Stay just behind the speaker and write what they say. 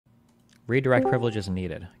Redirect privileges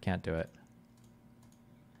needed. Can't do it.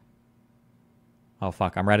 Oh,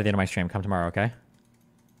 fuck. I'm right at the end of my stream. Come tomorrow, okay?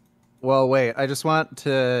 Well, wait. I just want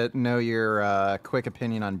to know your quick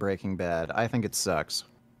opinion on Breaking Bad. I think it sucks.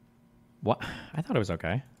 What? I thought it was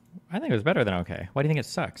okay. I think it was better than okay. Why do you think it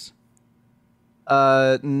sucks?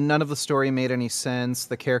 None of the story made any sense.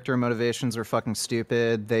 The character motivations were fucking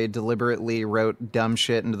stupid. They deliberately wrote dumb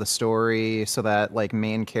shit into the story so that like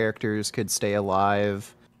main characters could stay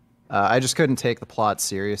alive. I just couldn't take the plot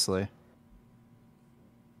seriously.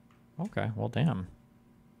 Okay, well, damn.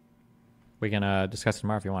 We can discuss it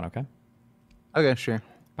tomorrow if you want, okay? Okay, sure.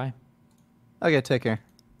 Bye. Okay, take care.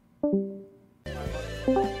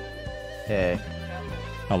 Hey.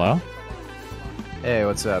 Hello? Hey,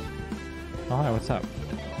 what's up? Oh, hi, what's up?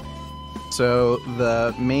 So,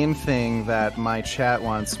 the main thing that my chat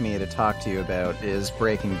wants me to talk to you about is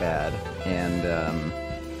Breaking Bad, and,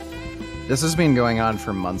 this has been going on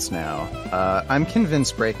for months now. I'm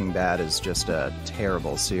convinced Breaking Bad is just a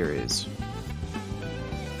terrible series.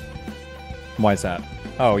 Why is that?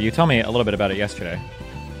 Oh, you told me a little bit about it yesterday.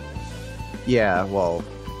 Yeah, well,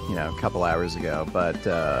 you know, a couple hours ago, but,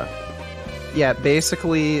 yeah,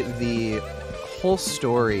 basically, the whole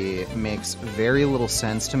story makes very little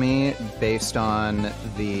sense to me based on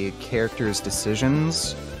the characters'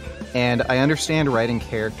 decisions. And I understand writing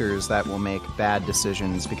characters that will make bad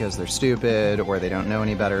decisions because they're stupid or they don't know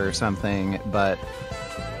any better or something, but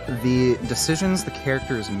the decisions the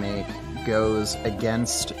characters make goes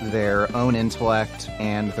against their own intellect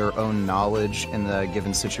and their own knowledge in the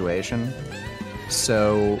given situation.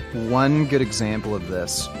 So one good example of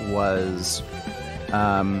this was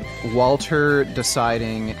Walter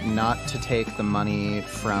deciding not to take the money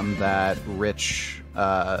from that rich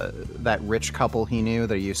couple he knew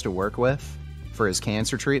that he used to work with for his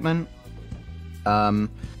cancer treatment.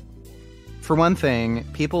 For one thing,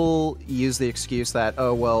 people use the excuse that,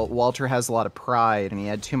 oh, well, Walter has a lot of pride and he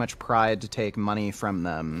had too much pride to take money from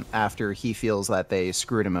them after he feels that they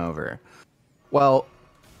screwed him over. Well,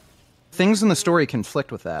 things in the story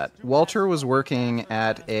conflict with that. Walter was working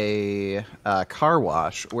at a car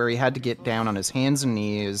wash where he had to get down on his hands and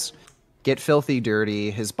knees, get filthy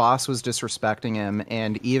dirty. His boss was disrespecting him,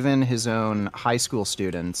 and even his own high school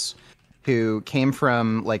students who came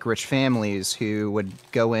from like rich families who would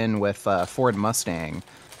go in with a Ford Mustang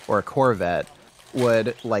or a Corvette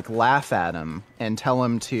would like laugh at him and tell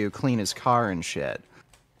him to clean his car and shit.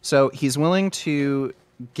 So he's willing to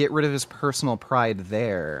get rid of his personal pride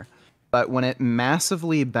there. But when it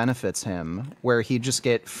massively benefits him, where he'd just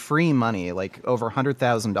get free money, like over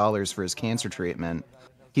 $100,000 for his cancer treatment,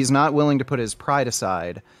 he's not willing to put his pride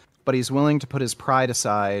aside, but he's willing to put his pride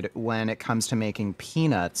aside when it comes to making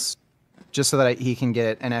peanuts, just so that he can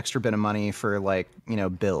get an extra bit of money for, like, you know,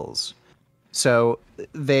 bills. So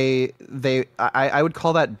I would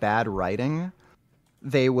call that bad writing.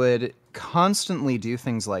 They would constantly do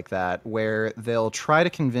things like that, where they'll try to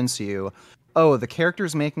convince you, oh, the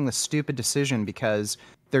character's making the stupid decision because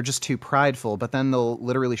they're just too prideful, but then they'll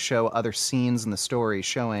literally show other scenes in the story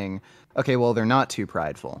showing, okay, well, they're not too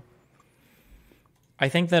prideful. I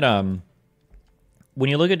think that when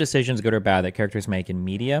you look at decisions, good or bad, that characters make in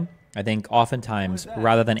media, I think oftentimes,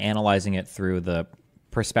 rather than analyzing it through the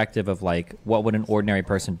perspective of, like, what would an ordinary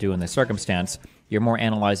person do in this circumstance, you're more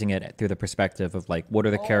analyzing it through the perspective of, like, what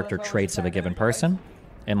are the character traits of a given person?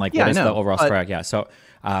 And, like, what is the overall story? Yeah, so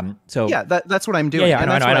yeah, that's what I'm doing. Yeah, and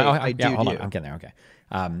I that's know. what I do. Hold on, I'm getting there. Okay.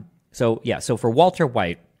 So for Walter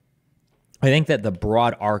White, I think that the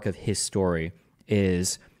broad arc of his story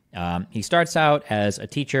is he starts out as a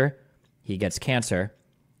teacher, he gets cancer,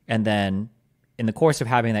 and then in the course of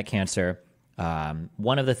having that cancer,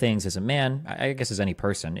 one of the things as a man, I guess as any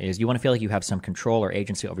person, is you want to feel like you have some control or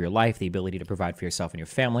agency over your life, the ability to provide for yourself and your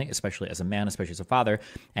family, especially as a man, especially as a father,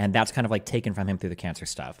 and that's kind of like taken from him through the cancer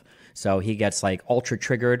stuff. So he gets like ultra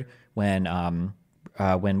triggered when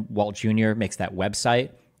Walt Jr. makes that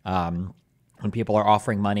website, when people are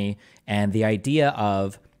offering money, and the idea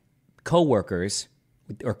of coworkers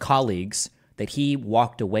or colleagues that he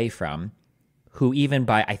walked away from, who even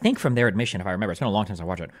by, I think from their admission, if I remember, it's been a long time since I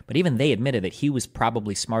watched it, but even they admitted that he was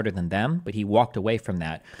probably smarter than them, but he walked away from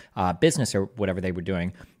that business or whatever they were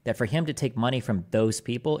doing, that for him to take money from those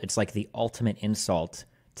people, it's like the ultimate insult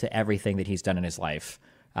to everything that he's done in his life.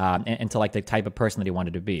 And to like the type of person that he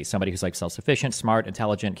wanted to be, somebody who's like self-sufficient, smart,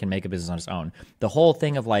 intelligent, can make a business on his own. The whole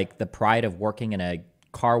thing of like the pride of working in a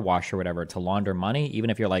car wash or whatever to launder money, even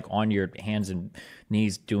if you're like on your hands and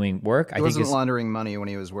knees doing work. He wasn't laundering money when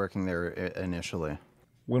he was working there initially.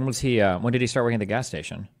 When was he? When did he start working at the gas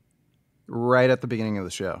station? Right at the beginning of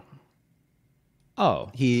the show. Oh.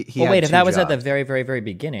 He Well, had wait, if two that was at the jobs. very, very, very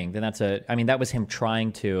beginning, then I mean, that was him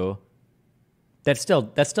trying to, that's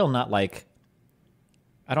still not like,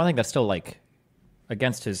 I don't think that's still like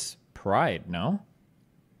against his pride, no?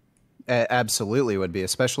 Absolutely would be,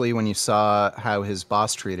 especially when you saw how his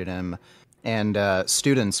boss treated him and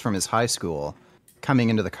students from his high school coming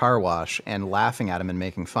into the car wash and laughing at him and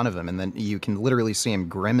making fun of him. And then you can literally see him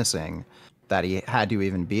grimacing that he had to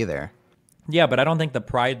even be there. Yeah, but I don't think the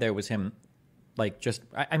pride there was him, like, just,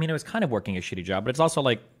 I mean, it was kind of working a shitty job, but it's also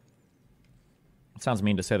like, it sounds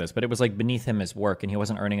mean to say this, but it was like beneath him his work and he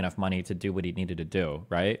wasn't earning enough money to do what he needed to do,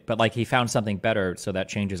 right? But like he found something better, so that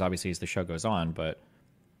changes obviously as the show goes on, but.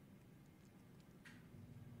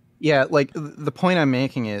 Yeah, like the point I'm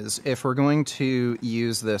making is if we're going to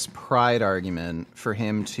use this pride argument for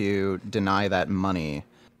him to deny that money,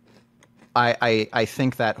 I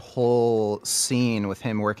think that whole scene with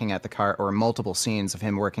him working at the car, or multiple scenes of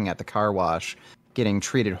him working at the car wash, getting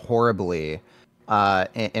treated horribly,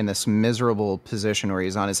 in this miserable position where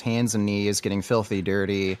he's on his hands and knees, getting filthy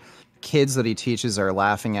dirty. Kids that he teaches are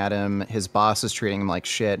laughing at him. His boss is treating him like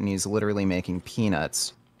shit, and he's literally making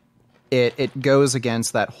peanuts. It goes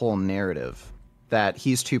against that whole narrative that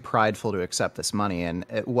he's too prideful to accept this money. And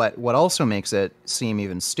what also makes it seem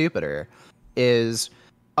even stupider is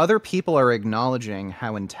other people are acknowledging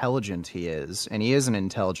how intelligent he is, and he is an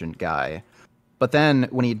intelligent guy. But then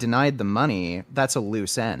when he denied the money, that's a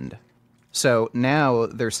loose end. So now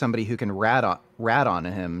there's somebody who can rat on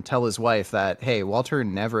him, tell his wife that, hey, Walter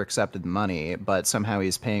never accepted the money, but somehow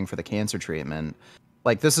he's paying for the cancer treatment.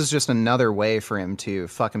 Like, this is just another way for him to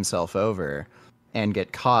fuck himself over and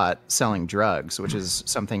get caught selling drugs, which is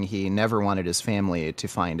something he never wanted his family to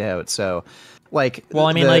find out. So, like, Well,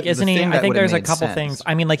 I mean, like, isn't he? I think there's a couple sense. things.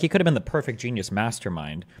 I mean, like, he could have been the perfect genius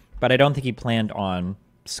mastermind, but I don't think he planned on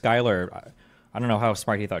Skylar. I don't know how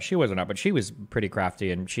smart he thought she was or not, but she was pretty crafty,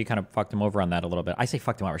 and she kind of fucked him over on that a little bit. I say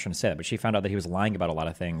fucked him over, I shouldn't say that, but she found out that he was lying about a lot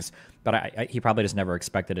of things. But he probably just never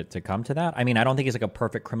expected it to come to that. I mean, I don't think he's like a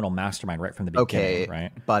perfect criminal mastermind right from the beginning, Okay,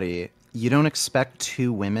 right? buddy, you don't expect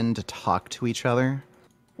two women to talk to each other?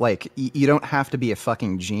 Like, you don't have to be a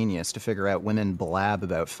fucking genius to figure out women blab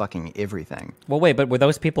about fucking everything. Well, wait, but were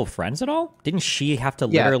those people friends at all? Didn't she have to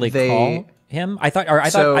Yeah, literally call him? I thought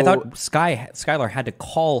Skylar had to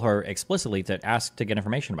call her explicitly to ask to get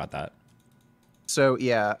information about that. So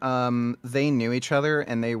yeah, they knew each other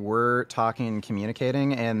and they were talking and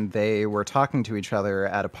communicating, and they were talking to each other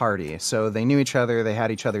at a party. So they knew each other, they had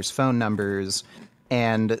each other's phone numbers,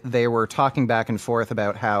 and they were talking back and forth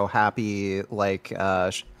about how happy, like,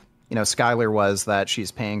 Skylar was that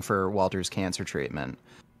she's paying for Walter's cancer treatment.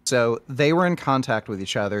 So they were in contact with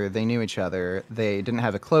each other, they knew each other, they didn't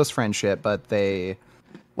have a close friendship, but they,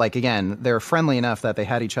 like, again, they're friendly enough that they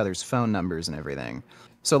had each other's phone numbers and everything.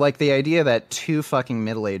 So, like, the idea that two fucking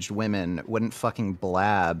middle-aged women wouldn't fucking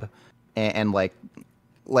blab and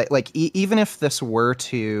even if this were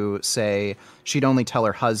to say she'd only tell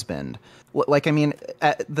her husband,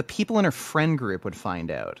 the people in her friend group would find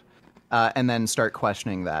out and then start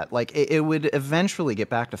questioning that. Like, it would eventually get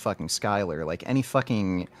back to fucking Skylar. Like, any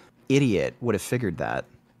fucking idiot would have figured that.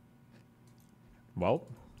 Well,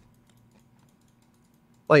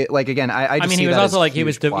 Like again, I I just mean, see he was that also as like a he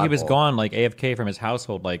was huge plot he was hole. gone like AFK from his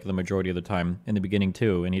household like the majority of the time in the beginning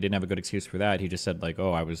too, and he didn't have a good excuse for that. He just said like,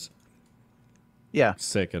 "Oh, I was Yeah.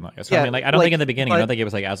 sick," and like, so Yeah, I mean, like I don't like, think in the beginning, I but- don't think it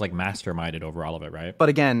was like as like masterminded over all of it, right? But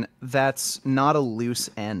again, that's not a loose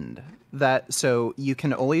end. So you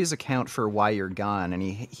can always account for why you're gone. And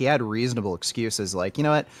he had reasonable excuses like, you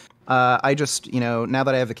know what? I just, now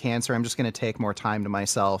that I have the cancer, I'm just going to take more time to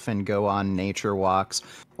myself and go on nature walks.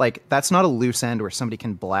 Like, that's not a loose end where somebody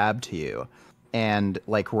can blab to you and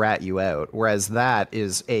like rat you out. Whereas that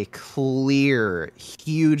is a clear,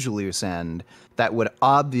 huge loose end that would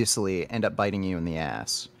obviously end up biting you in the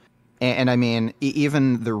ass. And I mean,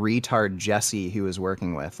 even the retard Jesse he was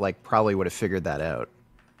working with, like, probably would have figured that out.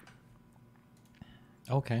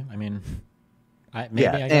 Okay, I mean, I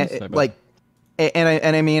guess and, like,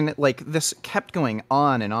 and I mean, like, this kept going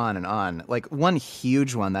on and on and on. Like, one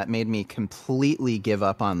huge one that made me completely give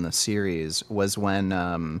up on the series was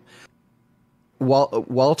when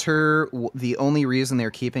Walter, the only reason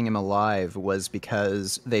they're keeping him alive was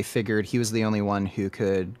because they figured he was the only one who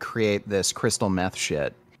could create this crystal meth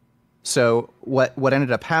shit. So what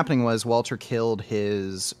ended up happening was Walter killed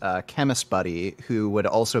his chemist buddy, who would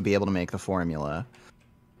also be able to make the formula.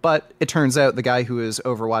 But it turns out the guy who was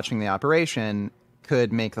overwatching the operation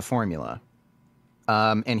could make the formula.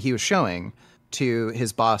 And he was showing to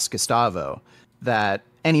his boss, Gustavo, that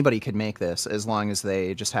anybody could make this as long as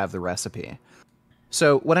they just have the recipe.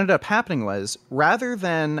 So what ended up happening was, rather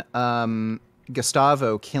than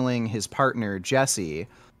Gustavo killing his partner, Jesse,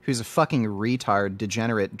 who's a fucking retard,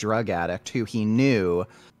 degenerate drug addict who he knew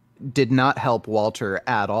did not help Walter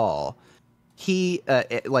at all. He,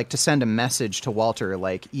 like, to send a message to Walter,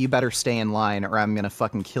 like, you better stay in line or I'm gonna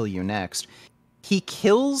fucking kill you next. He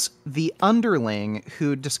kills the underling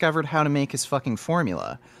who discovered how to make his fucking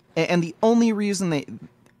formula. And the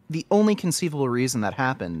only conceivable reason that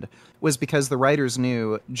happened was because the writers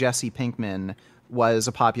knew Jesse Pinkman was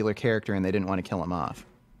a popular character and they didn't want to kill him off.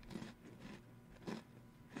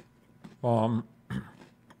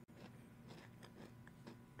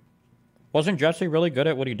 Wasn't Jesse really good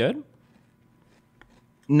at what he did?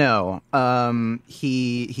 No,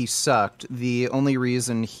 he sucked. The only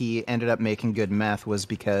reason he ended up making good meth was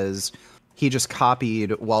because he just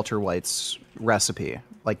copied Walter White's recipe.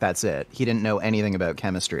 Like, that's it. He didn't know anything about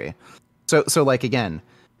chemistry. So like, again,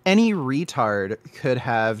 any retard could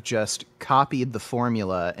have just copied the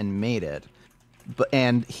formula and made it.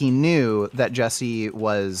 And he knew that Jesse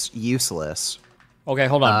was useless. Okay,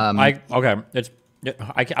 hold on. I don't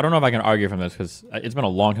know if I can argue from this because it's been a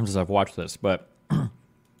long time since I've watched this, but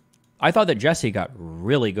I thought that Jesse got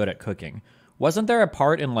really good at cooking. Wasn't there a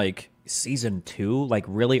part in like season 2, like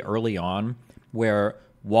really early on, where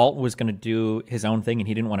Walt was going to do his own thing and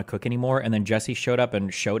he didn't want to cook anymore, and then Jesse showed up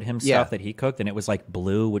and showed him stuff that he cooked, and it was like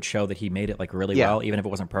blue would show that he made it like really well, even if it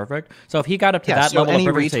wasn't perfect. So if he got up to that level of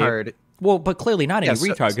perfection, well, but clearly not any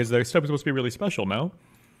retard, because their stuff is supposed to be really special, no?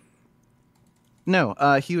 No,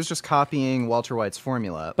 he was just copying Walter White's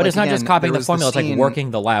formula. But like, it's not just copying the formula; it's like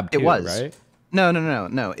working the lab too, right?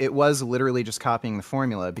 No. It was literally just copying the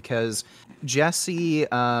formula because Jesse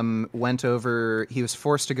went over. He was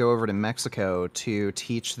forced to go over to Mexico to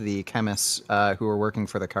teach the chemists who were working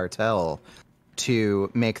for the cartel to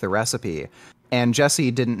make the recipe. And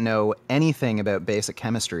Jesse didn't know anything about basic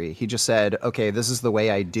chemistry. He just said, okay, this is the way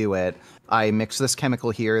I do it. I mix this chemical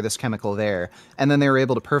here, this chemical there. And then they were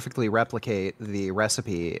able to perfectly replicate the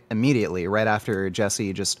recipe immediately, right after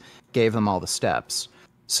Jesse just gave them all the steps.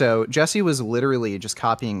 So Jesse was literally just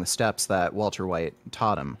copying the steps that Walter White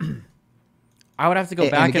taught him. I would have to go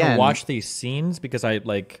back and watch these scenes because I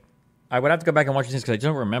would have to go back and watch these scenes because I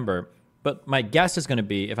don't remember. But my guess is going to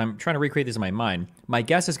be, if I'm trying to recreate this in my mind, my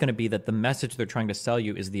guess is going to be that the message they're trying to sell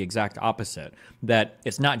you is the exact opposite. That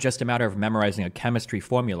it's not just a matter of memorizing a chemistry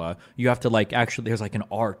formula. You have to like actually, there's like an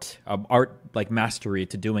art like mastery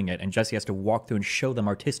to doing it. And Jesse has to walk through and show them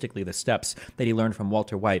artistically the steps that he learned from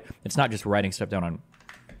Walter White. It's not just writing stuff down on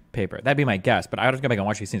paper. That'd be my guess, but I would have to go back and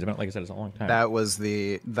watch these scenes. But like I said, it's a long time. That was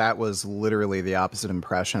literally the opposite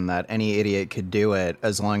impression, that any idiot could do it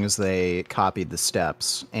as long as they copied the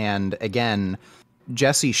steps. And again,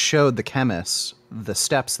 Jesse showed the chemists the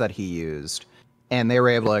steps that he used, and they were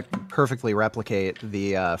able to perfectly replicate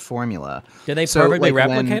the formula. Did they perfectly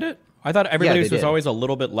replicate it? I thought everybody's was always a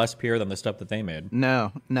little bit less pure than the stuff that they made.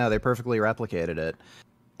 No, they perfectly replicated it.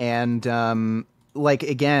 And like,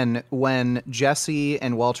 again, when Jesse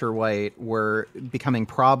and Walter White were becoming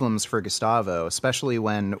problems for Gustavo, especially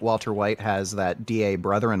when Walter White has that DA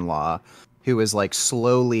brother-in-law who is like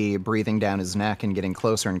slowly breathing down his neck and getting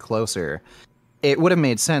closer and closer, it would have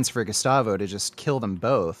made sense for Gustavo to just kill them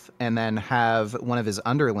both and then have one of his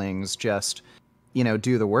underlings just,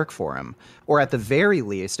 do the work for him. Or at the very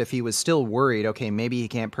least, if he was still worried, okay, maybe he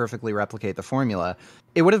can't perfectly replicate the formula,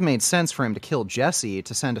 it would have made sense for him to kill Jesse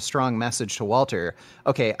to send a strong message to Walter.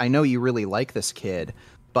 Okay, I know you really like this kid,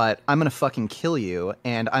 but I'm going to fucking kill you,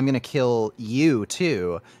 and I'm going to kill you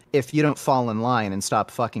too if you don't fall in line and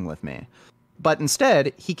stop fucking with me. But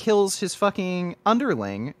instead, he kills his fucking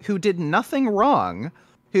underling who did nothing wrong,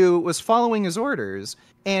 who was following his orders.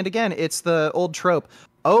 And again, it's the old trope,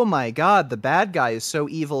 oh my god, the bad guy is so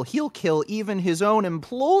evil, he'll kill even his own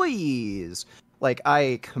employees. Like,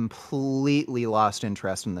 I completely lost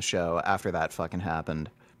interest in the show after that fucking happened.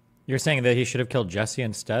 You're saying that he should have killed Jesse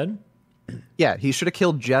instead? Yeah, he should have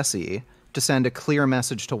killed Jesse to send a clear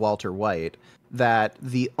message to Walter White that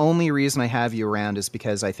the only reason I have you around is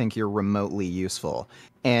because I think you're remotely useful.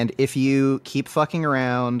 And if you keep fucking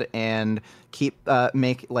around and keep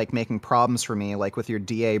making problems for me, like with your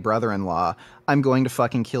DA brother-in-law, I'm going to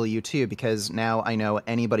fucking kill you too, because now I know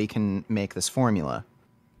anybody can make this formula.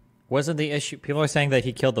 Wasn't the issue... People are saying that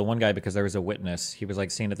he killed the one guy because there was a witness. He was, like,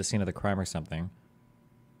 seen at the scene of the crime or something.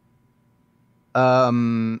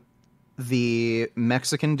 The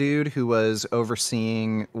Mexican dude who was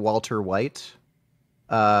overseeing Walter White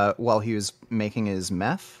while he was making his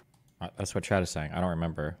meth? That's what Chad is saying. I don't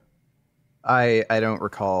remember. I don't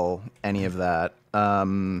recall any of that.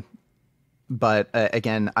 But,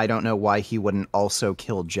 again, I don't know why he wouldn't also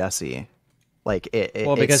kill Jesse. Like,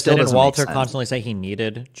 well, because didn't Walter constantly say he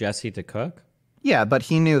needed Jesse to cook? Yeah, but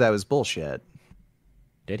he knew that was bullshit.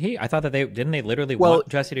 Did he? I thought that they literally Well, want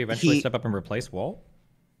Jesse to eventually he step up and replace Walt?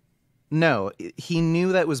 no, he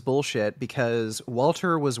knew that was bullshit because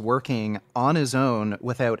Walter was working on his own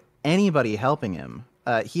without anybody helping him.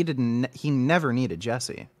 He never needed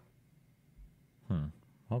Jesse.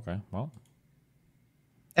 Okay, well.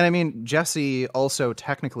 And I mean, Jesse also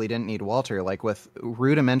technically didn't need Walter. Like, with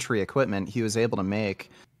rudimentary equipment, he was able to make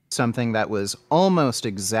something that was almost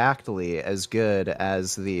exactly as good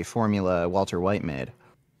as the formula Walter White made.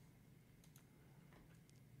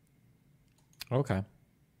 Okay.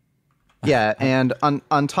 Yeah, and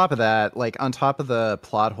on top of that, like on top of the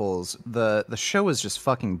plot holes, the show was just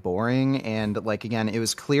fucking boring. And like again, it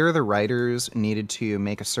was clear the writers needed to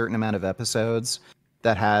make a certain amount of episodes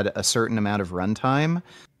that had a certain amount of runtime,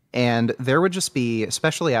 and there would just be,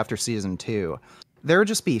 especially after season 2, there would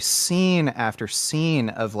just be scene after scene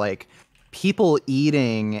of like people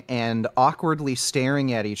eating and awkwardly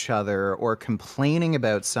staring at each other or complaining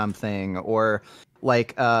about something, or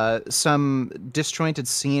like some disjointed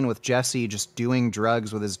scene with Jesse just doing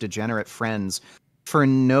drugs with his degenerate friends for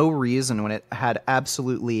no reason when it had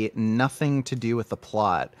absolutely nothing to do with the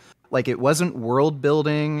plot. Like, it wasn't world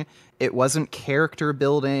building, it wasn't character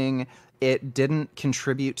building, it didn't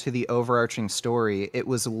contribute to the overarching story. It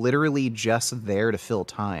was literally just there to fill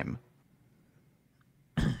time.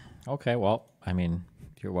 Okay, well, I mean,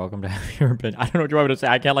 you're welcome to have your opinion. I don't know what you want me to say.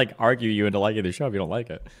 I can't like argue you into liking the show if you don't like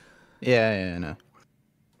it. Yeah, no.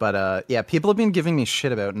 But yeah, people have been giving me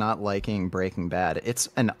shit about not liking Breaking Bad. It's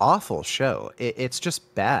an awful show. It's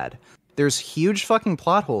just bad. There's huge fucking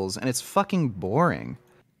plot holes, and it's fucking boring.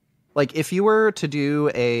 Like, if you were to do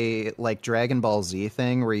a like Dragon Ball Z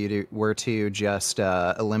thing where you were to just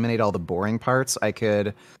eliminate all the boring parts, I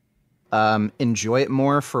could enjoy it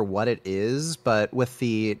more for what it is. But with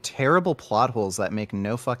the terrible plot holes that make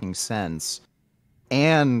no fucking sense,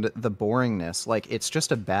 and the boringness, like, it's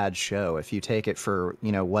just a bad show if you take it for,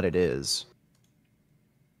 you know, what it is.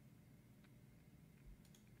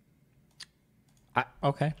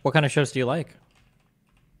 Okay. What kind of shows do you like?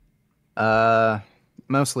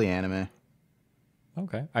 Mostly anime.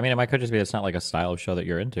 Okay. I mean, it might could just be it's not like a style of show that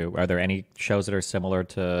you're into. Are there any shows that are similar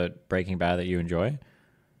to Breaking Bad that you enjoy?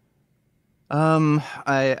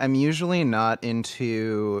 I'm usually not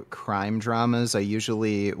into crime dramas. I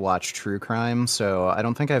usually watch true crime, so I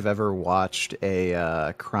don't think I've ever watched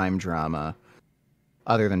a crime drama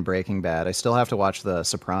other than Breaking Bad. I still have to watch The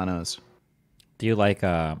Sopranos. Do you like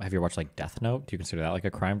have you ever watched like Death Note? Do you consider that like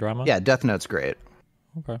a crime drama? Yeah, Death Note's great.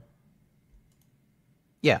 Okay.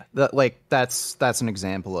 Yeah, that's an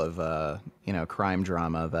example of you know, crime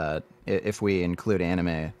drama that if we include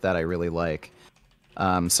anime that I really like.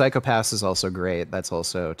 Psychopaths is also great. That's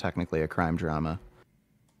also technically a crime drama.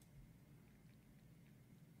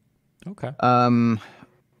 Okay.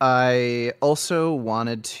 I also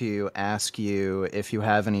wanted to ask you if you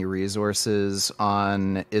have any resources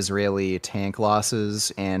on Israeli tank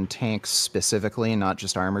losses, and tanks specifically, not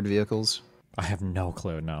just armored vehicles. I have no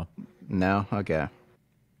clue. No. No? Okay.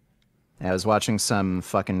 I was watching some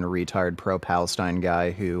fucking retard pro-Palestine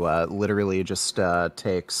guy who literally just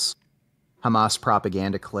takes Hamas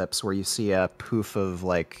propaganda clips where you see a poof of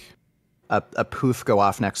like a poof go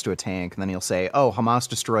off next to a tank, and then he'll say, "Oh, Hamas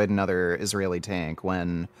destroyed another Israeli tank,"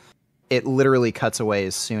 when it literally cuts away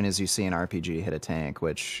as soon as you see an RPG hit a tank,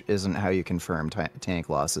 which isn't how you confirm tank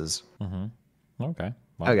losses. Mm-hmm. Okay.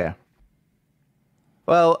 Well, Okay.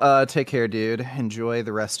 Well, take care, dude. Enjoy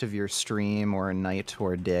the rest of your stream or night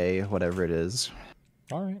or day, whatever it is.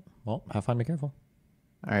 all right. Well, have fun. Be careful.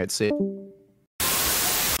 All right, see ya.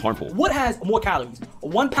 Harmful. What has more calories?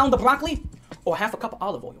 1 pound of broccoli or half a cup of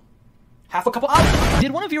olive oil? Half a cup of olive oil.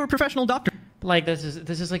 Did one of your professional doctors? Like this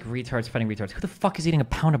is like retards fighting retards. Who the fuck is eating a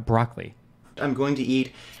pound of broccoli? I'm going to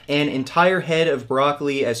eat an entire head of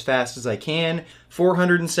broccoli as fast as I can.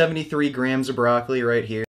 473 grams of broccoli right here.